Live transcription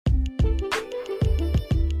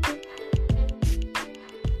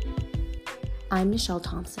I'm Michelle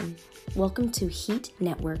Thompson. Welcome to Heat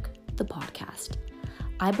Network, the podcast.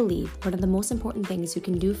 I believe one of the most important things you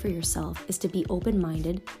can do for yourself is to be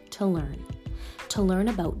open-minded to learn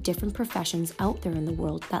about different professions out there in the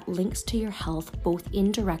world that links to your health both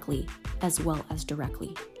indirectly as well as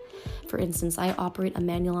directly. For instance, I operate a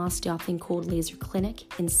manual osteopathy and cold laser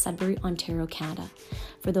clinic in Sudbury, Ontario, Canada.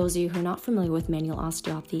 For those of you who are not familiar with manual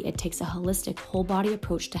osteopathy, it takes a holistic, whole-body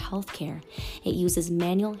approach to healthcare. It uses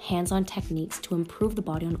manual, hands-on techniques to improve the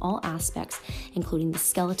body on all aspects, including the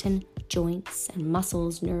skeleton, joints and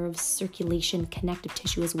muscles, nerves, circulation, connective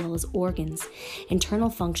tissue, as well as organs. Internal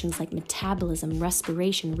functions like metabolism,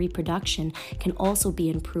 respiration, reproduction can also be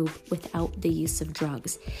improved without the use of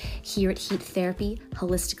drugs. Here at Heat Therapy,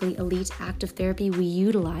 Holistically Elite Active Therapy, we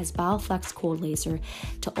utilize BioFlex Cold Laser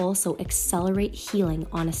to also accelerate healing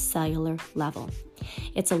on a cellular level.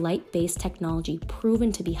 It's a light-based technology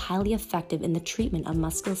proven to be highly effective in the treatment of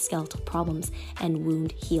musculoskeletal problems and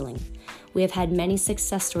wound healing. We have had many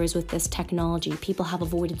success stories with this technology. People have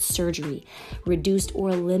avoided surgery, reduced or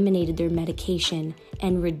eliminated their medication,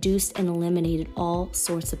 and reduced and eliminated all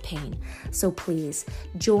sorts of pain. So please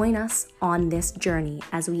join us on this journey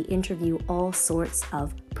as we interview all sorts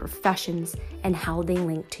of professions and how they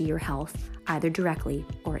link to your health, either directly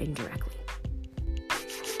or indirectly.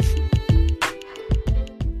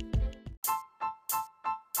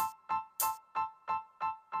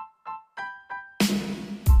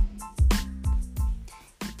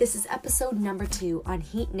 This is episode number 2 on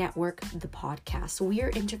Heat Network, the podcast. So we are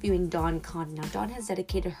interviewing Dawn Condon. Now, Dawn has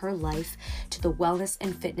dedicated her life to the wellness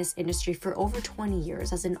and fitness industry for over 20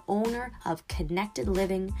 years as an owner of Connected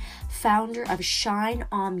Living, founder of Shine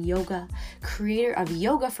Om Yoga, creator of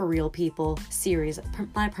Yoga for Real People series,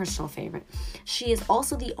 my personal favorite. She is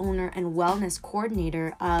also the owner and wellness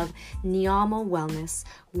coordinator of Niamo Wellness,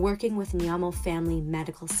 working with Niamo Family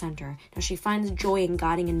Medical Center. Now, she finds joy in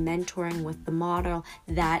guiding and mentoring with the motto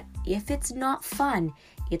that if it's not fun,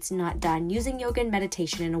 it's not done. Using yoga and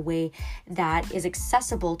meditation in a way that is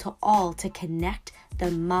accessible to all to connect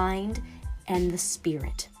the mind and the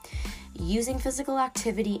spirit. Using physical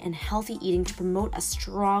activity and healthy eating to promote a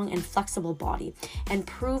strong and flexible body, and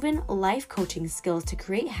proven life coaching skills to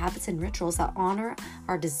create habits and rituals that honor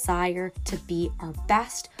our desire to be our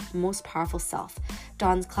best, most powerful self.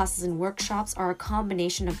 Dawn's classes and workshops are a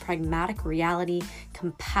combination of pragmatic reality,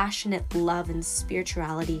 compassionate love and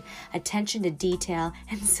spirituality, attention to detail,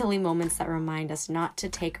 and silly moments that remind us not to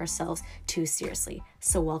take ourselves too seriously.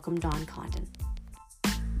 So welcome, Dawn Condon.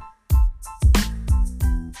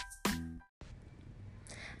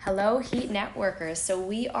 Hello, Heat Networkers. So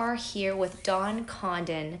we are here with Dawn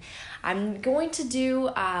Condon. I'm going to do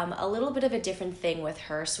a little bit of a different thing with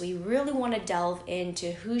her. So we really want to delve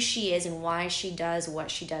into who she is and why she does what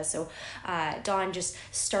she does. So Dawn, just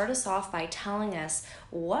start us off by telling us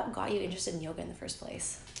what got you interested in yoga in the first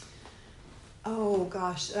place. Oh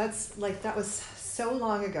gosh, that was so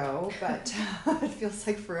long ago, but it feels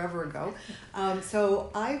like forever ago.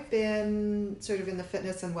 So I've been sort of in the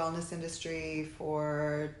fitness and wellness industry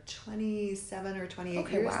for 27 or 28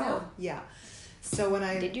 years now. Yeah. So when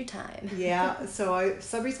I did your time. Yeah. So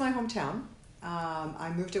Sudbury's my hometown.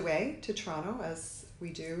 I moved away to Toronto, as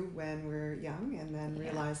we do when we're young, and then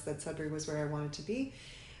realized that Sudbury was where I wanted to be.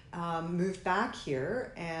 Moved back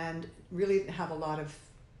here and really didn't have a lot of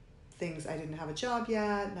things. I didn't have a job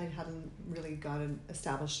yet, and I hadn't really gotten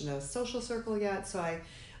established in a social circle yet. So I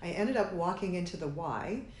ended up walking into the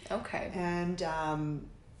Y. Okay. And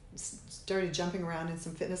started jumping around in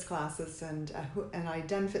some fitness classes, and I'd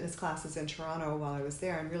done fitness classes in Toronto while I was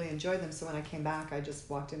there and really enjoyed them. So when I came back, I just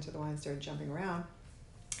walked into the Y and started jumping around.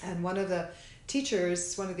 And one of the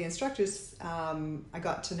instructors, I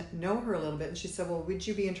got to know her a little bit, and she said, well, would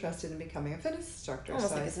you be interested in becoming a fitness instructor?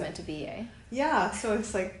 Almost so like it's meant to be, eh? Yeah, so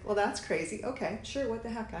it's like, well, that's crazy. Okay, sure, what the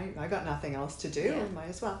heck? I got nothing else to do, might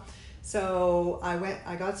as well. So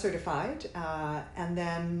I got certified, and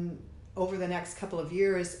then over the next couple of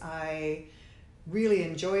years, I really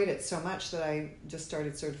enjoyed it so much that I just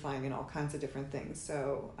started certifying in all kinds of different things.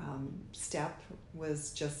 So STEP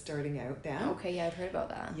was just starting out then. Okay, yeah, I've heard about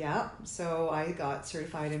that. Yeah, so I got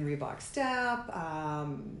certified in Reebok STEP.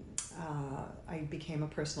 I became a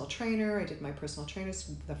personal trainer. I did my personal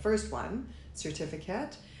trainers, the first one,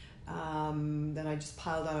 certificate. Then I just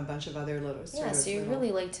piled on a bunch of other little so you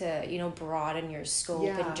really like to, broaden your scope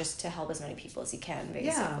and just to help as many people as you can,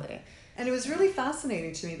 basically. Yeah. And it was really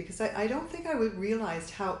fascinating to me because I don't think I would realized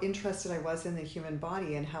how interested I was in the human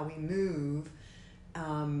body and how we move,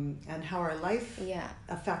 and how our life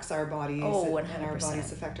affects our bodies, and our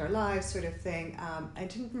bodies affect our lives, sort of thing. I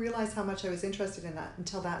didn't realize how much I was interested in that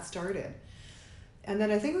until that started. And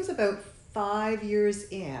then I think it was about 5 years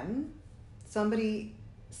in, somebody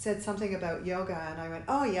said something about yoga, and I went,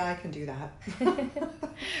 oh yeah, I can do that.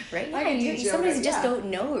 Right? I can Yeah, teach yoga, sometimes just don't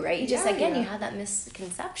know, right? You just, again, you yeah. have that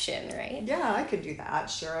misconception, right? Yeah, I could do that.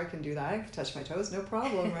 Sure, I can do that. I can touch my toes, no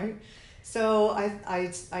problem, right? So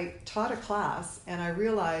I taught a class, and I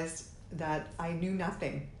realized that I knew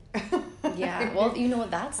nothing. Yeah, well, you know,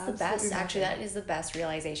 that's the best. Absolutely Actually, nothing. that is the best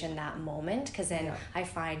realization, that moment, because then Yeah. I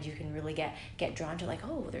find you can really get drawn to, like,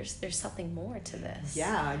 oh, there's something more to this.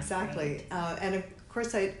 Yeah, exactly. Right. And of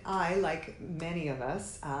course, I like many of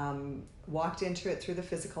us, walked into it through the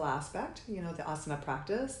physical aspect, you know, the asana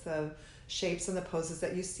practice, the shapes and the poses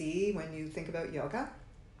that you see when you think about yoga.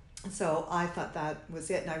 So I thought that was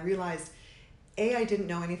it. And I realized, I didn't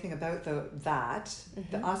know anything about the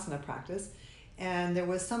asana practice. And there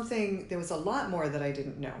was a lot more that I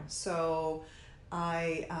didn't know. So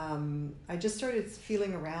I just started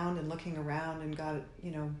feeling around and looking around, and got,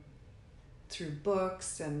 you know, through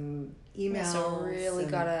books and emails. Yeah, so really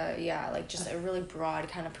got just a really broad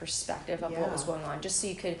kind of perspective of what was going on, just so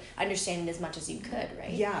you could understand it as much as you could, right?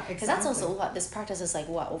 Yeah, exactly. Because that's also what this practice is, like,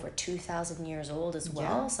 over 2,000 years old as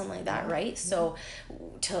well, something like that, right? So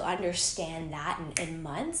to understand that in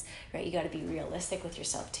months, right, you got to be realistic with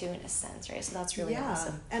yourself too, in a sense, right? So that's really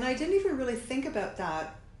awesome. And I didn't even really think about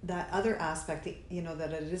that other aspect, you know,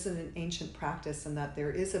 that it isn't an ancient practice, and that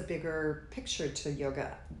there is a bigger picture to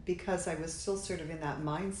yoga, because I was still sort of in that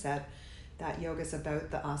mindset that yoga is about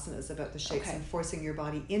the asanas, about the shapes, and forcing your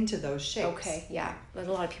body into those shapes. Okay, yeah. But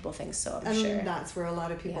a lot of people think so, I'm sure. And that's where a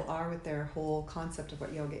lot of people are with their whole concept of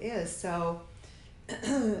what yoga is. So,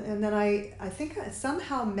 and then I think I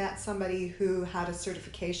somehow met somebody who had a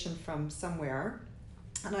certification from somewhere.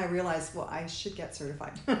 And I realized, well, I should get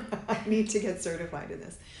certified. I need to get certified in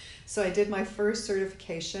this. So I did my first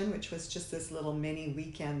certification, which was just this little mini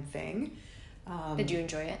weekend thing. Did you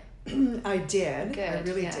enjoy it? I did. Good. I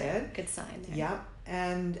really did. Good sign there. Yep.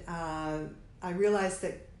 And I realized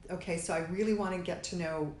that, okay, so I really want to get to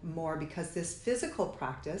know more, because this physical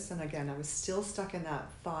practice, and again, I was still stuck in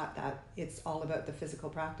that thought that it's all about the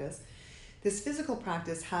physical practice. This physical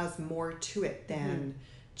practice has more to it than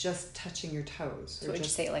just touching your toes. So would you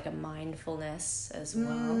say like a mindfulness as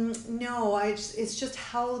well? No, it's just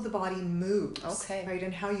how the body moves. Okay. Right,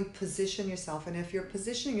 and how you position yourself. And if you're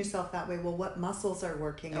positioning yourself that way, well, what muscles are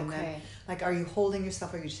working? And then, like, are you holding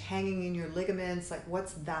yourself? Are you just hanging in your ligaments? Like,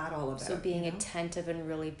 what's that all about? So being attentive and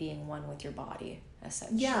really being one with your body,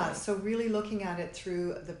 essentially. Yeah, so really looking at it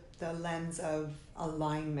through the lens of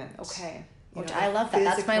alignment. Okay. Which I love that.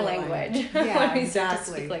 That's my language. Yeah, when we exactly. start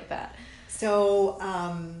to speak like that. So,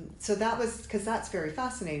 so that was, because that's very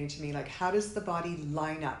fascinating to me. Like, how does the body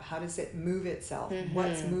line up? How does it move itself?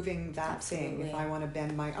 What's moving that thing? If I want to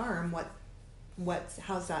bend my arm,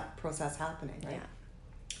 how's that process happening? Right?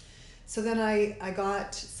 Yeah. So then I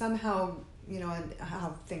got somehow, you know, and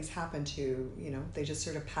how things happen to, you know, they just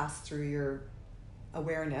sort of pass through your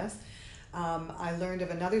awareness. I learned of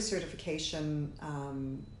another certification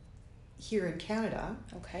here in Canada.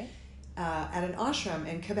 Okay. At an ashram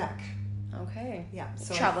in Quebec. Okay. Yeah.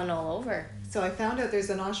 So traveling all over. So I found out there's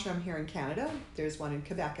an ashram here in Canada. There's one in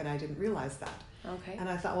Quebec, and I didn't realize that. Okay. And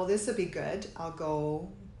I thought, well, this would be good. I'll go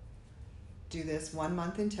do this 1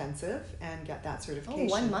 month intensive and get that certification.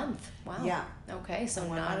 Oh, 1 month. Wow. Yeah. Okay, so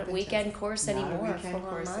not a weekend course anymore. Not a weekend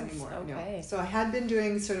course anymore. Okay. No. So I had been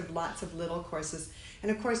doing sort of lots of little courses. And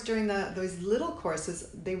of course, during those little courses,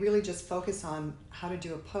 they really just focus on how to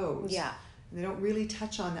do a pose. Yeah. They don't really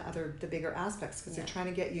touch on the bigger aspects, because they're trying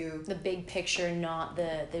to get you the big picture, not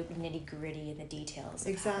the nitty gritty and the details.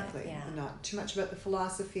 Exactly. Yeah. Not too much about the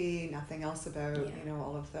philosophy, nothing else about you know,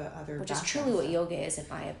 all of the other. Which is truly what yoga is, in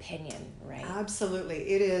my opinion, right? Absolutely,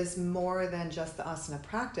 it is more than just the asana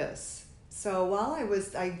practice. So while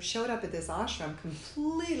I showed up at this ashram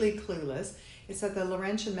completely clueless. It's at the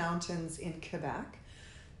Laurentian Mountains in Quebec.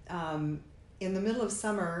 In the middle of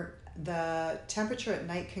summer, the temperature at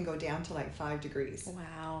night can go down to like 5 degrees.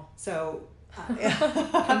 Wow. So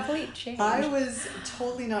complete change. I was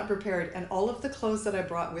totally not prepared, and all of the clothes that I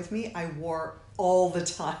brought with me, I wore all the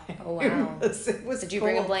time. Oh wow. It was Did you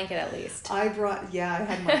cold. bring a blanket at least? I brought, I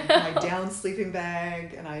had my down sleeping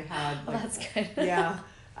bag, and I had like, that's good. Yeah.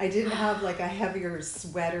 I didn't have like a heavier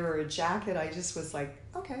sweater or a jacket. I just was like,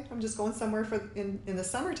 okay, I'm just going somewhere in the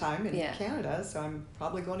summertime in Canada, so I'm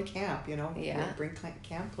probably going to camp, you know, bring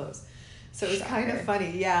camp clothes. So it was kind of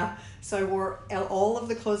funny, yeah. So I wore all of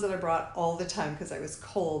the clothes that I brought all the time, because I was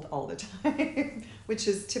cold all the time, which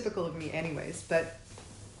is typical of me anyways. But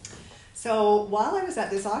so while I was at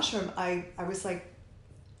this ashram, I was like,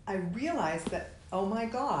 I realized that, oh my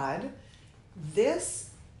God, this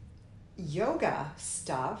yoga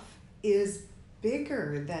stuff is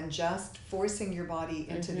bigger than just forcing your body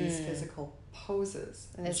into these physical poses.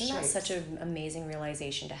 And isn't that such an amazing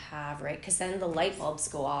realization to have, right? Because then the light bulbs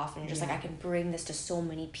go off and you're just like, I can bring this to so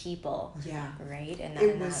many people. Yeah. Right? And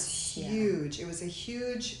it was huge. It was a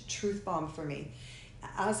huge truth bomb for me.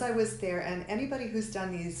 As I was there, and anybody who's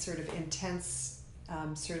done these sort of intense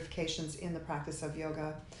certifications in the practice of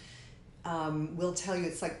yoga will tell you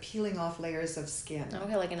it's like peeling off layers of skin.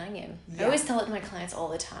 Okay, like an onion. Yeah. I always tell it to my clients all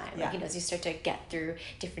the time. Yeah. Like, as you start to get through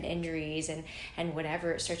different injuries and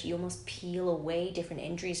whatever, you almost peel away different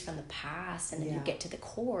injuries from the past, and then you get to the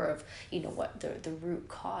core of, what the root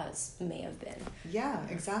cause may have been. Yeah,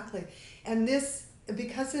 exactly. And this,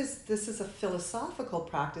 because this is a philosophical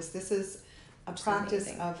practice, this is a practice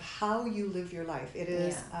of how you live your life. It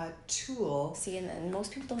is a tool. See, and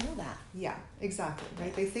most people don't know that. Yeah, exactly.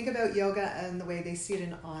 Right? They think about yoga and the way they see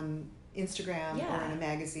it on Instagram or in a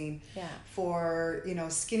magazine for,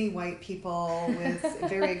 skinny white people with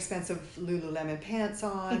very expensive Lululemon pants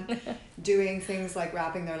on, doing things like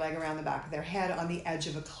wrapping their leg around the back of their head on the edge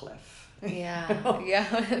of a cliff. Amazing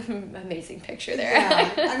picture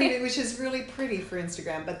there. I mean, which is really pretty for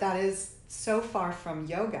Instagram, but that is so far from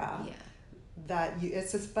yoga. That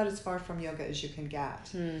it's about as far from yoga as you can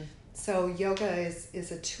get. So yoga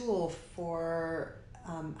is a tool for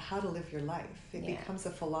how to live your life. It becomes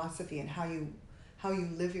a philosophy in how you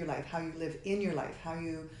live your life, how you live in your life, how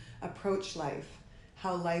you approach life,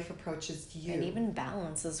 how life approaches you. And even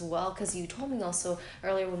balance as well, because you told me also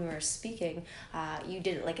earlier when we were speaking, you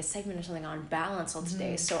did like a segment or something on balance all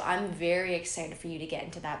today. So I'm very excited for you to get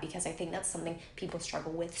into that, because I think that's something people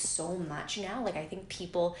struggle with so much now. Like, I think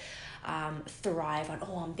people thrive on,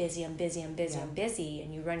 I'm busy, and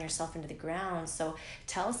you run yourself into the ground. So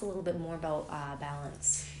tell us a little bit more about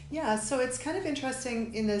balance. Yeah, so it's kind of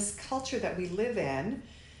interesting in this culture that we live in.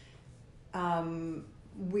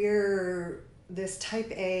 We're this type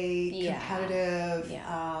A competitive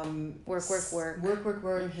work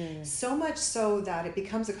so much so that it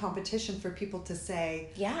becomes a competition for people to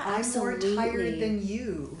say, I'm more tired than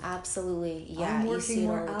you. Absolutely. I'm working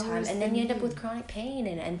more all the time. And then you end up with chronic pain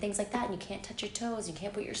and things like that, and you can't touch your toes, you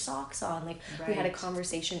can't put your socks on. Like, we had a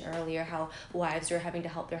conversation earlier how wives are having to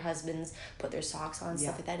help their husbands put their socks on and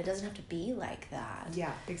stuff like that. It doesn't have to be like that.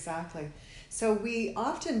 Yeah, exactly. So we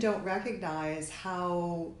often don't recognize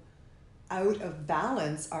how out of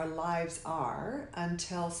balance our lives are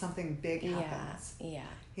until something big happens.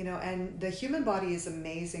 And the human body is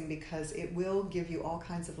amazing because it will give you all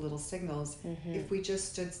kinds of little signals if we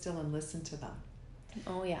just stood still and listened to them.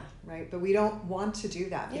 Right? But we don't want to do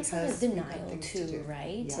that because denial too,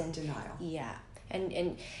 right? Denial.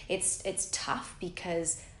 And it's tough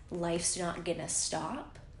because life's not gonna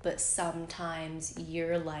stop, but sometimes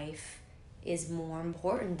your life is more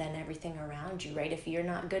important than everything around you, right? If you're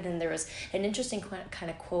not good, and there was an interesting kind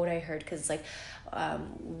of quote I heard, because it's like,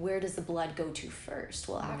 where does the blood go to first?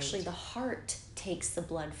 Well, actually, the heart takes the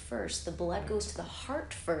blood first. The blood goes to the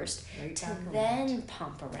heart first to then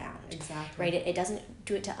pump around. Exactly. Right? It doesn't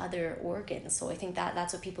do it to other organs. So I think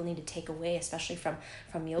that's what people need to take away, especially from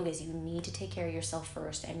yoga, is you need to take care of yourself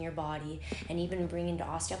first and your body, and even bring into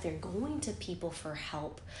osteopathy. You're going to people for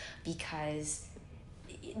help because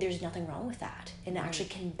there's nothing wrong with that, and actually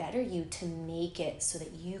can better you to make it so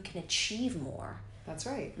that you can achieve more. That's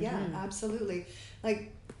right. Yeah, absolutely.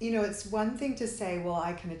 Like, it's one thing to say, well,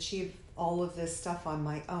 I can achieve all of this stuff on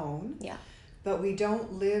my own. Yeah. But we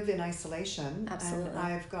don't live in isolation. Absolutely. And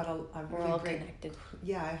I've got a We're really all great connected.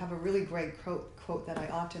 Yeah, I have a really great quote that I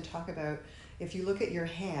often talk about. If you look at your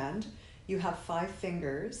hand, you have 5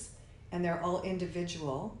 fingers, and they're all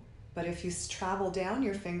individual. But if you travel down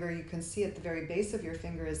your finger, you can see at the very base of your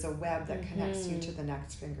finger is a web that connects you to the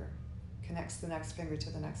next finger. Connects the next finger to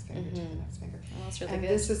the next finger to the next finger. Well, that's really and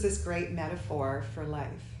good. This is this great metaphor for life,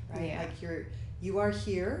 right? Yeah. Like you are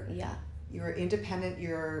here. Yeah. You're independent,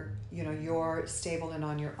 you're stable and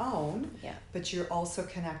on your own. Yeah. But you're also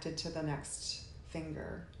connected to the next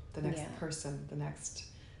finger, the next person, the next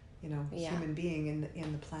human being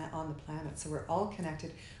on the planet. So we're all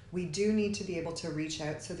connected. We do need to be able to reach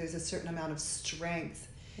out. So there's a certain amount of strength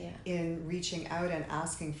in reaching out and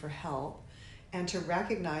asking for help, and to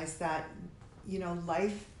recognize that,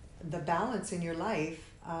 life, the balance in your life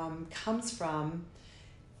comes from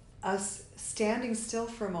us standing still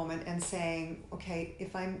for a moment and saying, okay,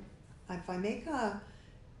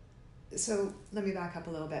 so let me back up a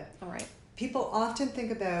little bit. All right. People often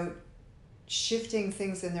think about shifting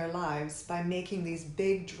things in their lives by making these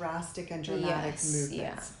big, drastic and dramatic movements.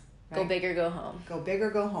 Yeah. Right? Go big or go home. Go big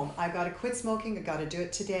or go home. I got to quit smoking. I got to do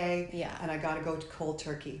it today. Yeah. And I got to go to cold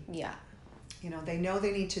turkey. Yeah. They know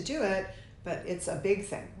they need to do it, but it's a big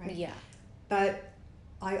thing, right? Yeah. But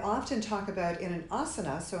I often talk about in an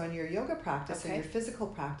asana, so in your yoga practice, in your physical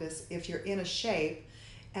practice, if you're in a shape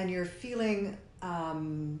and you're feeling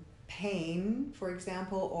pain, for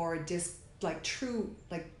example, or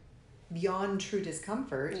beyond true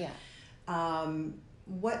discomfort,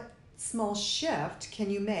 what small shift can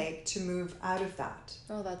you make to move out of that?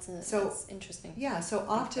 Oh, that's interesting. Yeah, so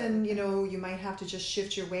often, you might have to just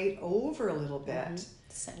shift your weight over a little bit. Mm-hmm.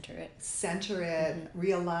 Center it,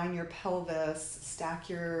 realign your pelvis, stack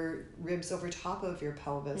your ribs over top of your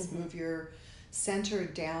pelvis, move your center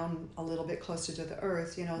down a little bit closer to the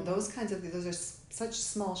earth. Those kinds of, those are such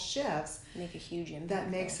small shifts. Make a huge impact.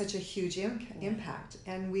 That make such a huge impact.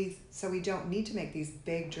 And we don't need to make these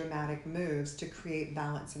big dramatic moves to create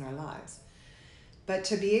balance in our lives. But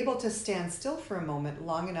to be able to stand still for a moment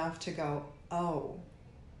long enough to go, oh,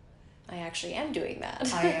 I actually am doing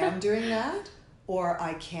that. I am doing that, or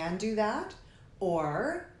I can do that,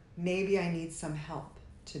 or maybe I need some help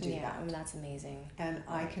to do that. Yeah, I mean, that's amazing. And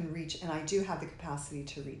I can reach, and I do have the capacity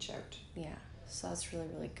to reach out. Yeah, so that's really,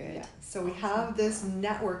 really good. Yeah. So we have this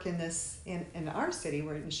network in our city,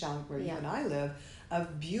 where you and I live,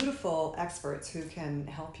 of beautiful experts who can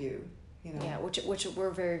help you. Yeah, which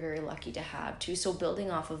we're very, very lucky to have too. So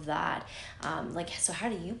building off of that, so how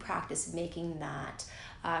do you practice making that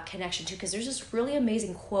connection too? Because there's this really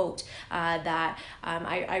amazing quote that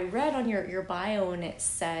I read on your bio, and it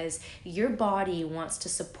says, your body wants to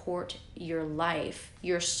support your life,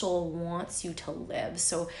 your soul wants you to live.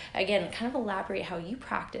 So again, kind of elaborate how you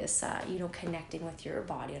practice connecting with your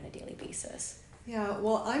body on a daily basis. Yeah,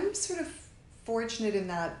 well, I'm sort of fortunate in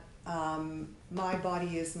that my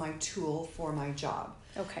body is my tool for my job.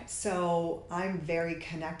 Okay. So I'm very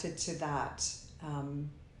connected to that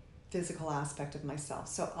physical aspect of myself.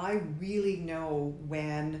 So I really know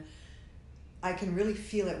when, I can really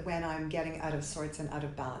feel it when I'm getting out of sorts and out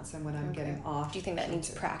of balance, and when I'm getting off. Do you think that needs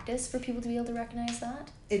practice for people to be able to recognize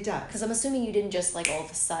that? It does. Because I'm assuming you didn't just all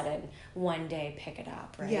of a sudden one day pick it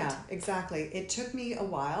up, right? Yeah, exactly. It took me a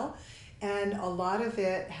while, and a lot of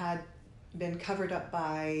it had been covered up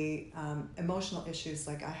by emotional issues.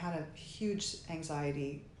 Like I had a huge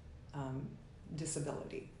anxiety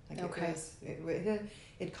disability.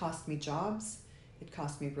 It cost me jobs, it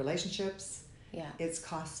cost me relationships. Yeah. It's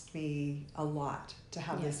cost me a lot to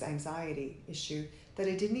have this anxiety issue that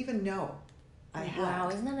I didn't even know I had. Wow,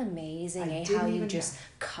 isn't that amazing? How you just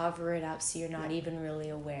cover it up so you're not even really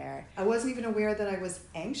aware. I wasn't even aware that I was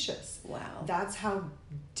anxious. Wow. That's how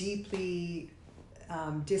deeply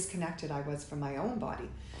disconnected I was from my own body.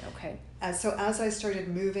 Okay. So as I started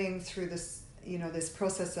moving through this, this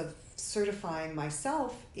process of certifying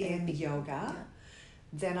myself in yoga,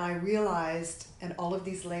 then I realized, and all of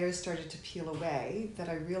these layers started to peel away, that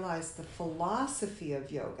I realized the philosophy of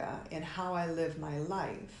yoga and how I live my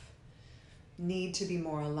life need to be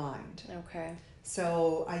more aligned. Okay.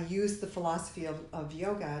 So I used the philosophy of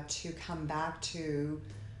yoga to come back to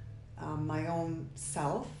my own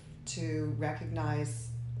self, to recognize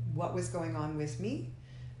what was going on with me,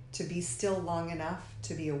 to be still long enough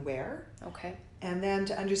to be aware. Okay. And then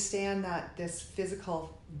to understand that this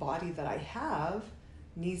physical body that I have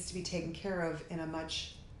needs to be taken care of in a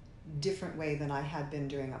much different way than I had been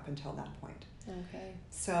doing up until that point. Okay.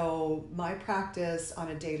 So my practice on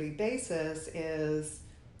a daily basis is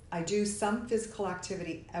I do some physical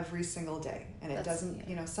activity every single day. And it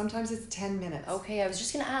doesn't, sometimes it's 10 minutes. Okay, I was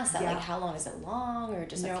just going to ask that. How long is it long, or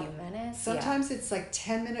just a few minutes? Sometimes it's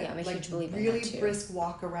 10 minutes, I'm a huge believer in really that too. brisk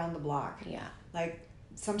walk around the block. Yeah.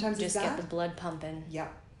 Sometimes just it's that. Get the blood pumping.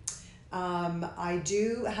 Yep. I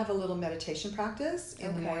do have a little meditation practice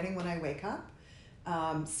in the morning when I wake up.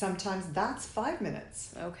 Sometimes that's 5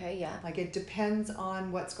 minutes. Okay, yeah. It depends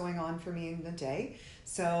on what's going on for me in the day.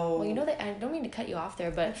 So, well, that I don't mean to cut you off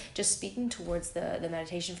there, but just speaking towards the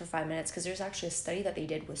meditation for 5 minutes, because there's actually a study that they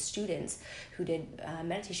did with students who did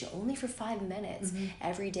meditation only for 5 minutes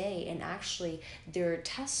every day, and actually their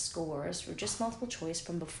test scores for just multiple choice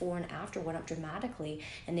from before and after went up dramatically,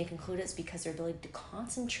 and they concluded it's because their ability to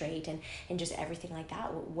concentrate and just everything like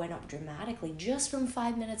that went up dramatically just from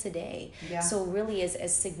 5 minutes a day. Yeah. So really, as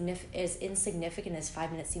insignificant as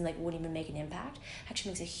 5 minutes seem like it wouldn't even make an impact,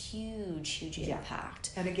 actually makes a huge impact.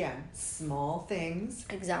 And again, small things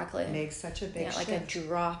make such a big shift. Like a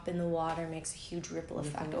drop in the water makes a huge ripple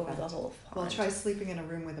effect over the whole pond. Well, try sleeping in a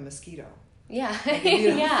room with a mosquito. Yeah.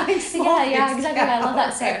 Exactly. I love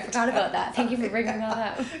that, Sarah. I forgot about that. Thank you for bringing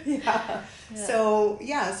that up. Yeah. So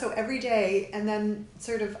every day, and then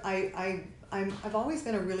sort of I've always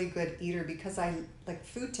been a really good eater because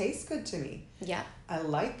food tastes good to me. Yeah. I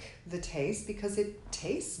like the taste because it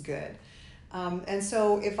tastes good. And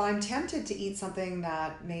so if I'm tempted to eat something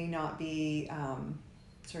that may not be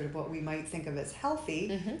sort of what we might think of as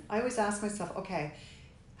healthy, I always ask myself, okay,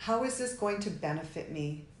 how is this going to benefit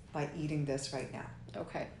me by eating this right now?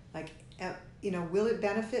 Okay. Like, will it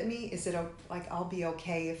benefit me? Is it like I'll be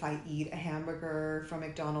okay if I eat a hamburger from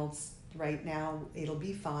McDonald's right now? It'll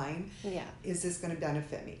be fine. Yeah. Is this going to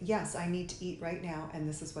benefit me? Yes, I need to eat right now, and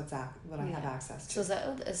this is what I have access to. So is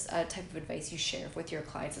that a type of advice you share with your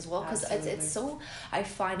clients as well? Because it's so, I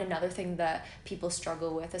find another thing that people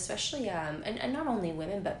struggle with, especially, and not only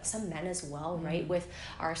women, but some men as well, right? With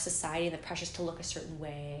our society and the pressures to look a certain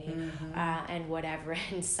way, and whatever.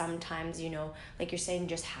 And sometimes, like you're saying,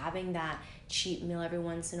 just having that cheat meal every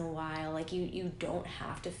once in a while, like you don't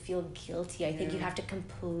have to feel guilty. I think you have to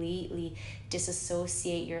completely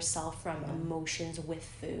disassociate yourself from emotions with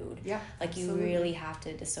food. Like absolutely. You really have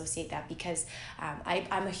to dissociate that, because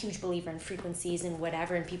I'm a huge believer in frequencies and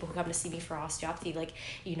whatever, and people who come to see me for osteopathy, like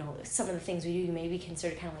some of the things we do you maybe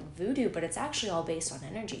consider kind of like voodoo, but it's actually all based on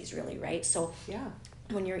energies, really, right? So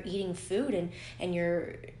when you're eating food and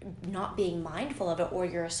you're not being mindful of it, or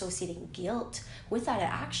you're associating guilt with that, it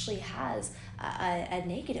actually has a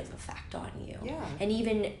negative effect on you. And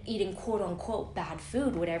even eating quote unquote bad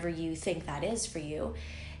food, whatever you think that is for you,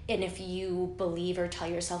 and if you believe or tell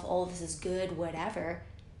yourself, oh, this is good, whatever,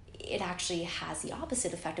 it actually has the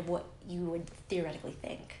opposite effect of what you would theoretically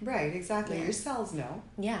think. Right, exactly. Your cells know.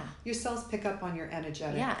 Your cells pick up on your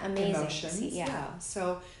energetic emotions.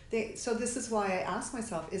 So this is why I ask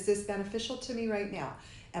myself, is this beneficial to me right now?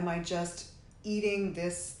 Am I just eating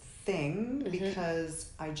this thing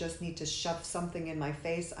because I just need to shove something in my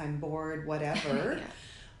face, I'm bored, whatever?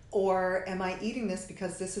 Or am I eating this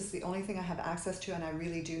because this is the only thing I have access to and I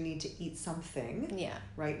really do need to eat something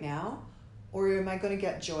right now? Or am I going to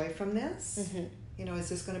get joy from this? Is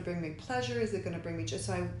this going to bring me pleasure? Is it going to bring me joy?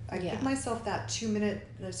 So I give myself that 2-minute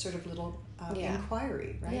sort of little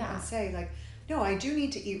inquiry, right? And say, like, no, I do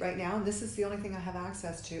need to eat right now, and this is the only thing I have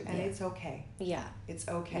access to, and it's okay. It's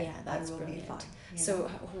okay. That's I will brilliant. be fine. So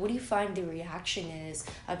what do you find the reaction is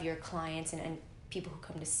of your clients and people who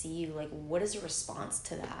come to see you? Like, what is the response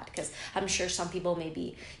to that? Because I'm sure some people may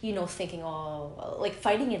be, thinking, like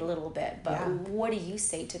fighting it a little bit, but what do you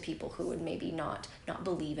say to people who would maybe not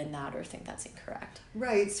believe in that or think that's incorrect?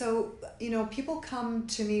 Right. So, people come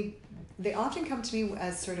to me, they often come to me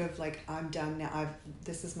as sort of like, I'm done now.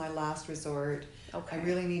 This is my last resort. I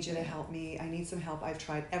really need you to help me. I need some help. I've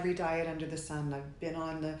tried every diet under the sun. I've been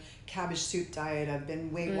on the cabbage soup diet. I've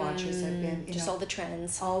been Weight Watchers. I've been, just all the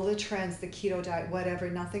trends. The keto diet, whatever.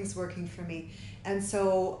 Nothing's working for me. And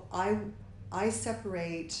so I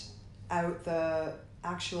separate out the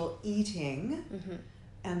actual eating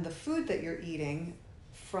and the food that you're eating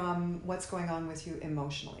from what's going on with you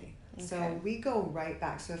emotionally. So we go right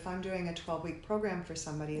back. So if I'm doing a 12-week program for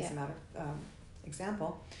somebody, as a matter of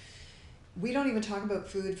example, we don't even talk about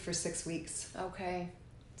food for 6 weeks.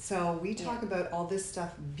 So we talk about all this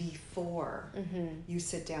stuff before you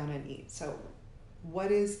sit down and eat. So what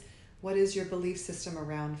is your belief system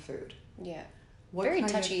around food? What very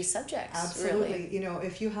touchy subjects. Absolutely. Really.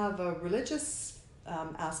 If you have a religious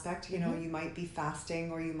aspect, you might be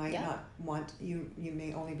fasting, or you might not want, you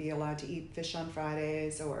may only be allowed to eat fish on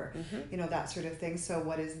Fridays, or that sort of thing. So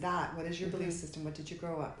what is that? What is your belief system? What did you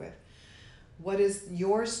grow up with? What is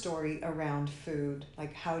your story around food?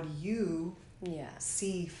 Like, how do you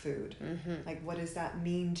see food? Like, what does that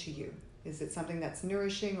mean to you? Is it something that's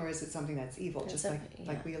nourishing, or is it something that's evil? Just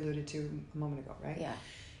like we alluded to a moment ago, right?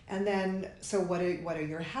 And then, so what are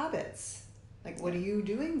your habits? Like, what are you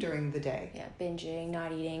doing during the day? Binging,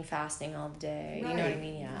 not eating, fasting all the day. Right. You know what I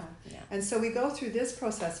mean? Yeah. And so we go through this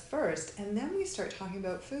process first, and then we start talking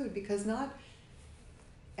about food, because not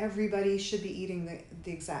everybody should be eating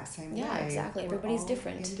the exact same way. Exactly. Everybody's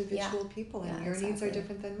different. Individual people, and your needs are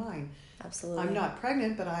different than mine. Absolutely. I'm not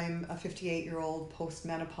pregnant, but I'm a 58-year-old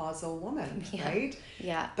postmenopausal woman, right?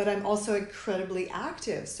 But I'm also incredibly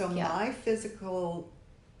active. So my physical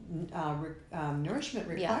nourishment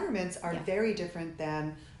requirements are very different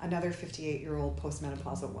than another 58-year-old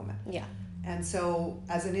postmenopausal woman. And so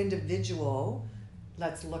as an individual,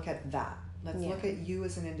 let's look at that. Let's look at you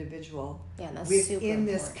as an individual within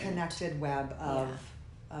this connected web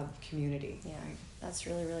of community. Right? That's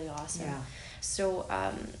really, really awesome. So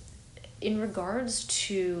in regards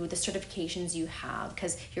to the certifications you have,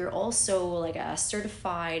 because you're also like a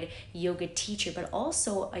certified yoga teacher, but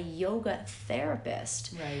also a yoga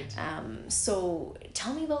therapist. So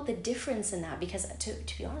tell me about the difference in that, because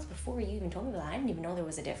to be honest, before you even told me about that, I didn't even know there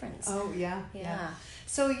was a difference.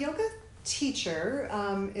 So yoga teacher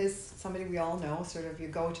is somebody we all know. Sort of, you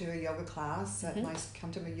go to a yoga class at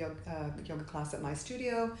come to a yoga class at my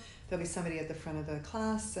studio. There'll be somebody at the front of the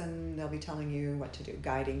class, and they'll be telling you what to do,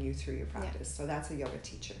 guiding you through your practice. So that's a yoga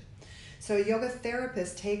teacher. So a yoga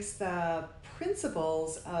therapist takes the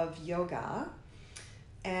principles of yoga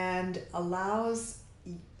and allows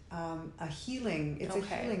a healing. It's a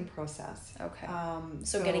healing process. Okay.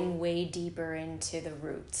 So getting way deeper into the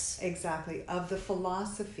roots. Exactly, of the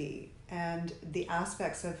philosophy and the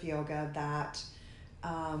aspects of yoga that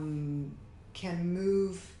can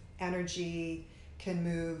move energy, can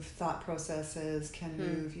move thought processes, can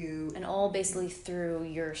move you, and all basically through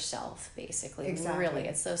yourself, basically. Exactly. Really,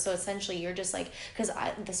 it's so essentially you're just like, because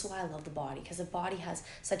this is why I love the body, because the body has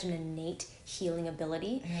such an innate healing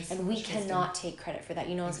ability, and so we cannot take credit for that.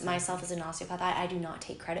 You know, myself as an osteopath, I do not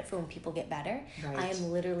take credit for when people get better. Right. I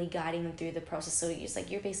am literally guiding them through the process. So it's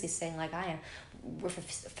like you're basically saying, like I am, we're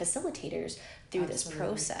facilitators through this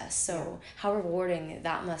process. So how rewarding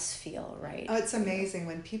that must feel, right? Oh, it's amazing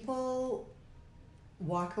when people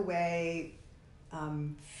walk away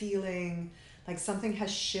feeling like something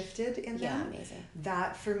has shifted in them. Amazing.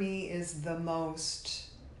 That for me is the most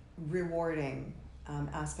rewarding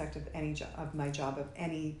aspect of of my job, of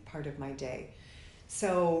any part of my day.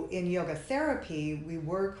 So in yoga therapy, we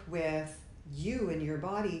work with you and your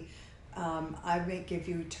body. I may give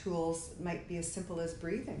you tools, might be as simple as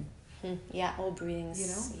breathing. Breathing. You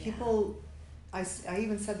know, people, I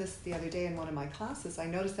even said this the other day in one of my classes. I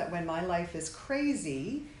noticed that when my life is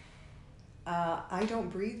crazy, I don't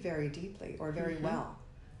breathe very deeply or very well.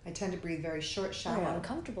 I tend to breathe very short, shallow. You're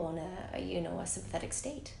uncomfortable in a sympathetic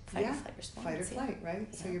state, fight or flight response. Fight or flight, right?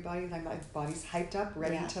 Yeah. So your body, like my body's hyped up,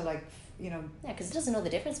 ready to like, you know. Yeah, because it doesn't know the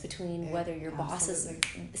difference between whether your boss is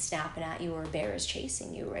snapping at you or a bear is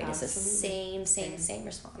chasing you, right? Absolutely. It's the same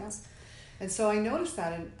response. Yeah. And so I noticed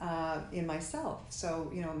that in myself. So,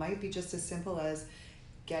 you know, it might be just as simple as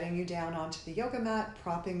getting you down onto the yoga mat,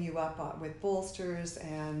 propping you up with bolsters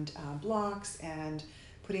and blocks, and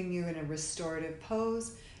putting you in a restorative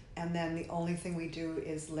pose. And then the only thing we do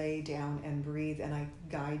is lay down and breathe, and I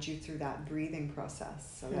guide you through that breathing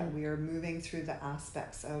process so that we are moving through the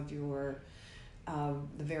aspects of your,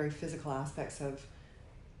 the very physical aspects of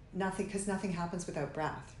nothing, because nothing happens without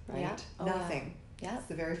breath, right? Yeah. Oh, nothing. Yeah. It's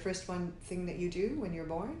the very first thing that you do when you're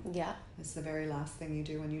born. Yeah. It's the very last thing you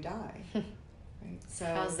do when you die. Right. So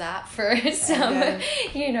how's that for some,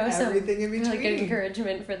 everything in between, like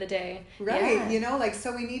encouragement for the day, right? Yeah. You know, like,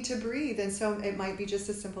 so we need to breathe, and so it might be just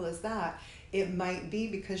as simple as that. It might be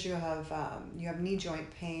because you have knee joint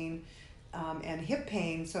pain and hip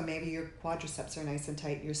pain, so maybe your quadriceps are nice and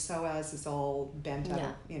tight. Your psoas is all bent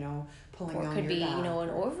out, you know, pulling on your back. Or it could be, an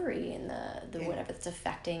ovary in the whatever that's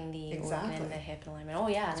affecting the organ in the hip alignment. Oh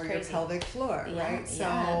yeah, it's or crazy. Your pelvic floor, right? So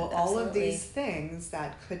all of these things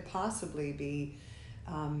that could possibly be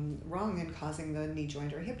wrong and causing the knee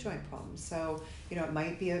joint or hip joint problems. So, you know, it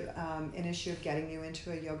might be an issue of getting you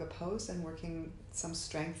into a yoga pose and working some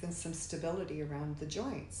strength and some stability around the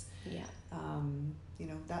joints. Yeah. You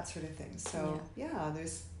know, that sort of thing. So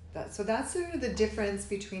there's that. So that's sort of the difference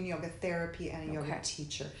between yoga therapy and a yoga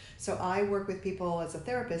teacher. So I work with people as a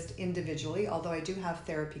therapist individually, although I do have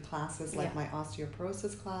therapy classes like my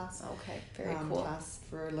osteoporosis class. Okay, very cool. Class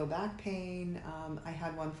for low back pain. I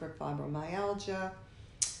had one for fibromyalgia,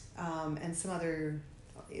 and some other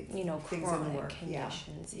things chronic in the work.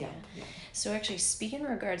 Conditions. Yeah. So actually, speaking in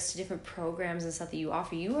regards to different programs and stuff that you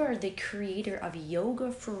offer, you are the creator of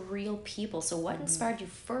Yoga for Real People. So what inspired you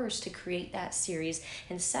first to create that series,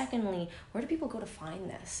 and secondly, where do people go to find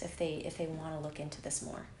this if they want to look into this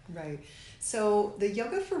more? Right. So the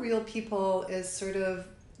Yoga for Real People is sort of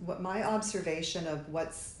what my observation of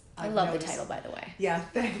what's. I love the title, by the way. Yeah,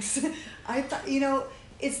 thanks. I thought,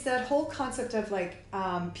 it's that whole concept of like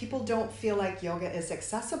people don't feel like yoga is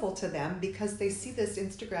accessible to them because they see this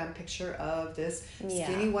Instagram picture of this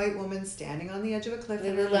skinny white woman standing on the edge of a cliff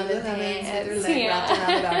in her Lululemons with her leg wrapped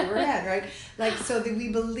around the back of her head, right? Like, so we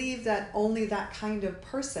believe that only that kind of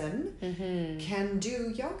person can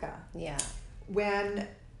do yoga. Yeah. When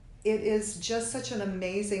it is just such an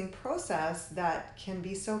amazing process that can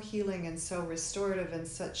be so healing and so restorative and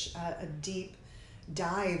such a deep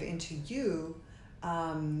dive into you.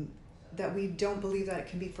 That we don't believe that it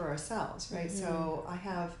can be for ourselves, right? So I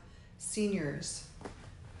have seniors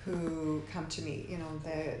who come to me,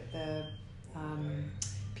 the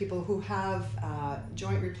people who have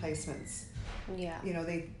joint replacements. Yeah.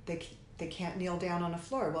 They can't kneel down on a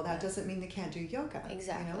floor. Well, that doesn't mean they can't do yoga.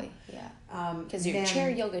 Exactly. Yeah. Because you're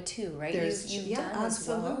chair yoga too, right? You've done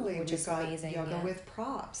absolutely. As well, which is amazing. Yoga with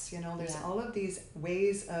props. There's all of these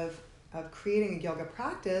ways of creating a yoga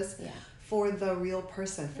practice for the real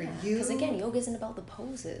person, for you. Because again, yoga isn't about the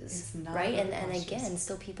poses, it's not right? about And postures. again,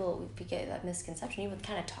 still people get that misconception, even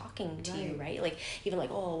kind of talking to you, right? Like even like,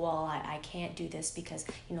 oh, well, I can't do this because,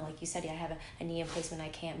 you know, like you said, I have a knee replacement, I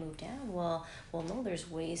can't move down. Well, no, there's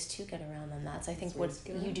ways to get around them. That's I think what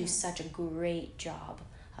you do such a great job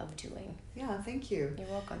of doing. Yeah, thank you. You're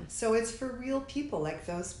welcome. So it's for real people, like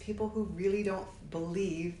those people who really don't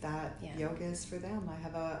believe that yoga is for them. I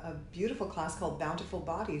have a beautiful class called Bountiful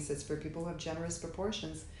Bodies. It's for people who have generous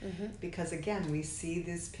proportions. Because again, we see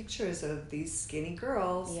these pictures of these skinny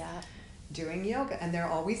girls doing yoga, and they're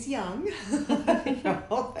always young. You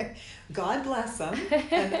know, like, God bless them.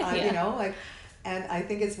 And you know, like, and I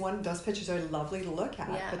think it's those pictures are lovely to look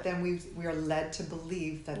at. But then we are led to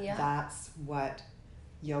believe that that's what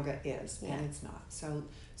yoga is, and it's not.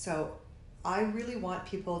 So I really want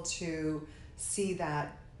people to see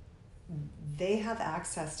that they have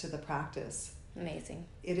access to the practice. Amazing.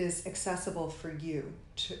 It is accessible for you,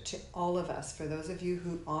 to all of us. For those of you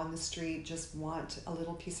who on the street just want a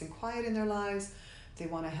little peace and quiet in their lives, they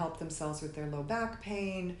want to help themselves with their low back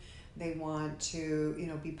pain, they want to, you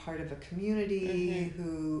know, be part of a community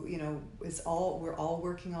who, you know, we're all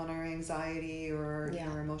working on our anxiety or you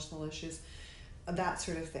know, our emotional issues, that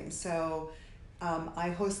sort of thing. So I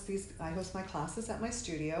host my classes at my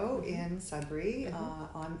studio in Sudbury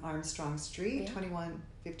on Armstrong Street,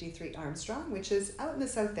 2153 Armstrong, which is out in the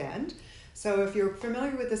South End. So if you're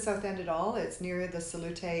familiar with the South End at all, it's near the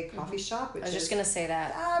Salute Coffee Shop, which I was just going to say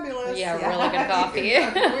that. Fabulous. Yeah, really good coffee.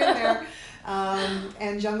 We're in there.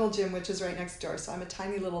 And Jungle Gym, which is right next door. So I'm a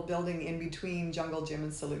tiny little building in between Jungle Gym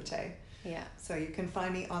and Salute. Yeah. So you can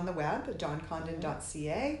find me on the web,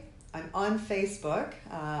 dawn.condon.ca. I'm on Facebook.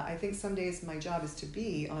 I think some days my job is to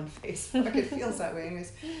be on Facebook. It feels that way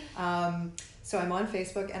anyways. So I'm on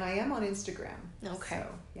Facebook, and I am on Instagram. Okay.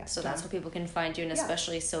 So that's where people can find you, and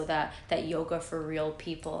especially so that yoga for real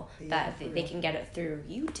people, that they can get it through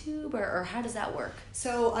YouTube, or how does that work?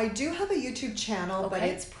 So I do have a YouTube channel, but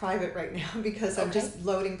it's private right now because I'm just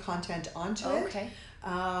loading content onto it. Okay.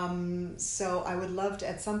 So I would love to,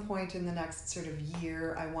 at some point in the next sort of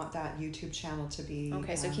year, I want that YouTube channel to be...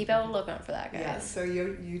 Okay, so keep out a lookout for that, guys. Yeah, so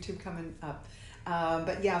YouTube coming up.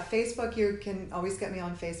 But yeah, Facebook, you can always get me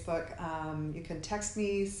on Facebook. You can text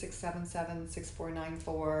me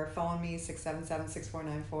 677-6494, phone me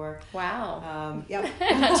 677-6494. Wow. Yep.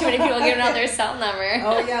 Not too many people giving out their cell number.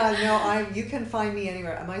 Oh yeah, no, you can find me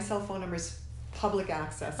anywhere. My cell phone number is public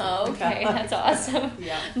access. Oh, okay. That's awesome.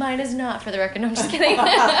 Yeah. Mine is not, for the record. No, I'm just kidding.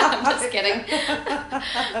 I'm just kidding.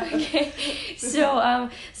 Okay. So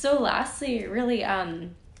lastly, really,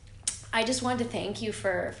 I just wanted to thank you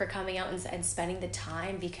for coming out and spending the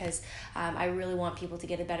time, because I really want people to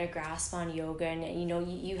get a better grasp on yoga. And, you know,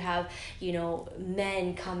 you have, you know,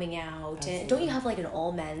 men coming out. Absolutely. And don't you have like an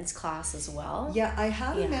all men's class as well? Yeah, I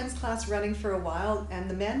had a men's class running for a while, and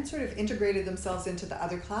the men sort of integrated themselves into the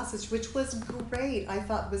other classes, which was great. I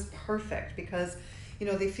thought was perfect, because you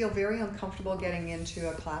know, they feel very uncomfortable getting into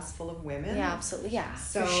a class full of women. Yeah, absolutely. Yeah.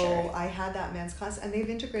 So for sure. I had that men's class, and they've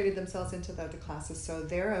integrated themselves into the other classes. So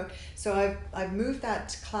they're out. So I've moved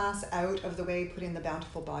that class out of the way, put in the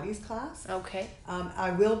Bountiful Bodies class. Okay. I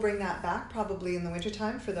will bring that back probably in the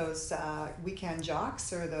wintertime for those weekend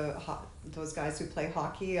jocks, or those guys who play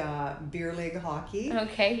hockey, beer league hockey.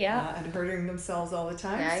 Okay, yeah. And hurting themselves all the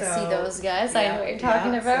time. Yeah, so, I see those guys. I know what you're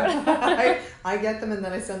talking about. So I get them, and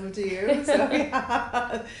then I send them to you.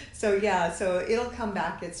 So so it'll come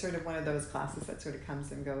back. It's sort of one of those classes that sort of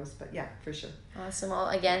comes and goes. But yeah, for sure. Awesome. Well,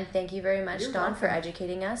 again, thank you very much, Dawn, for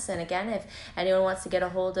educating us. And again, if anyone wants to get a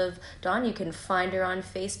hold of Dawn, you can find her on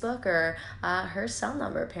Facebook, or her cell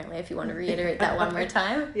number, apparently, if you want to reiterate that one more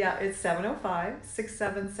time. Yeah, it's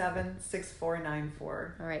 705-677-6494.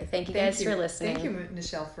 All right. Thank you guys for listening. Thank you,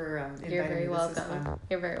 Michelle, for inviting me. You're very welcome. This is fun.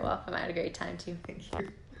 You're very welcome. I had a great time, too. Thank you.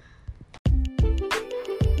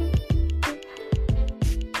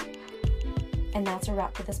 And that's a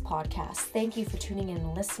wrap for this podcast. Thank you for tuning in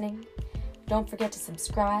and listening. Don't forget to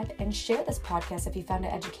subscribe and share this podcast if you found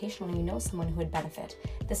it educational and you know someone who would benefit.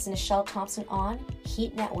 This is Michelle Thompson on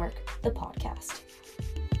Heat Network, the podcast.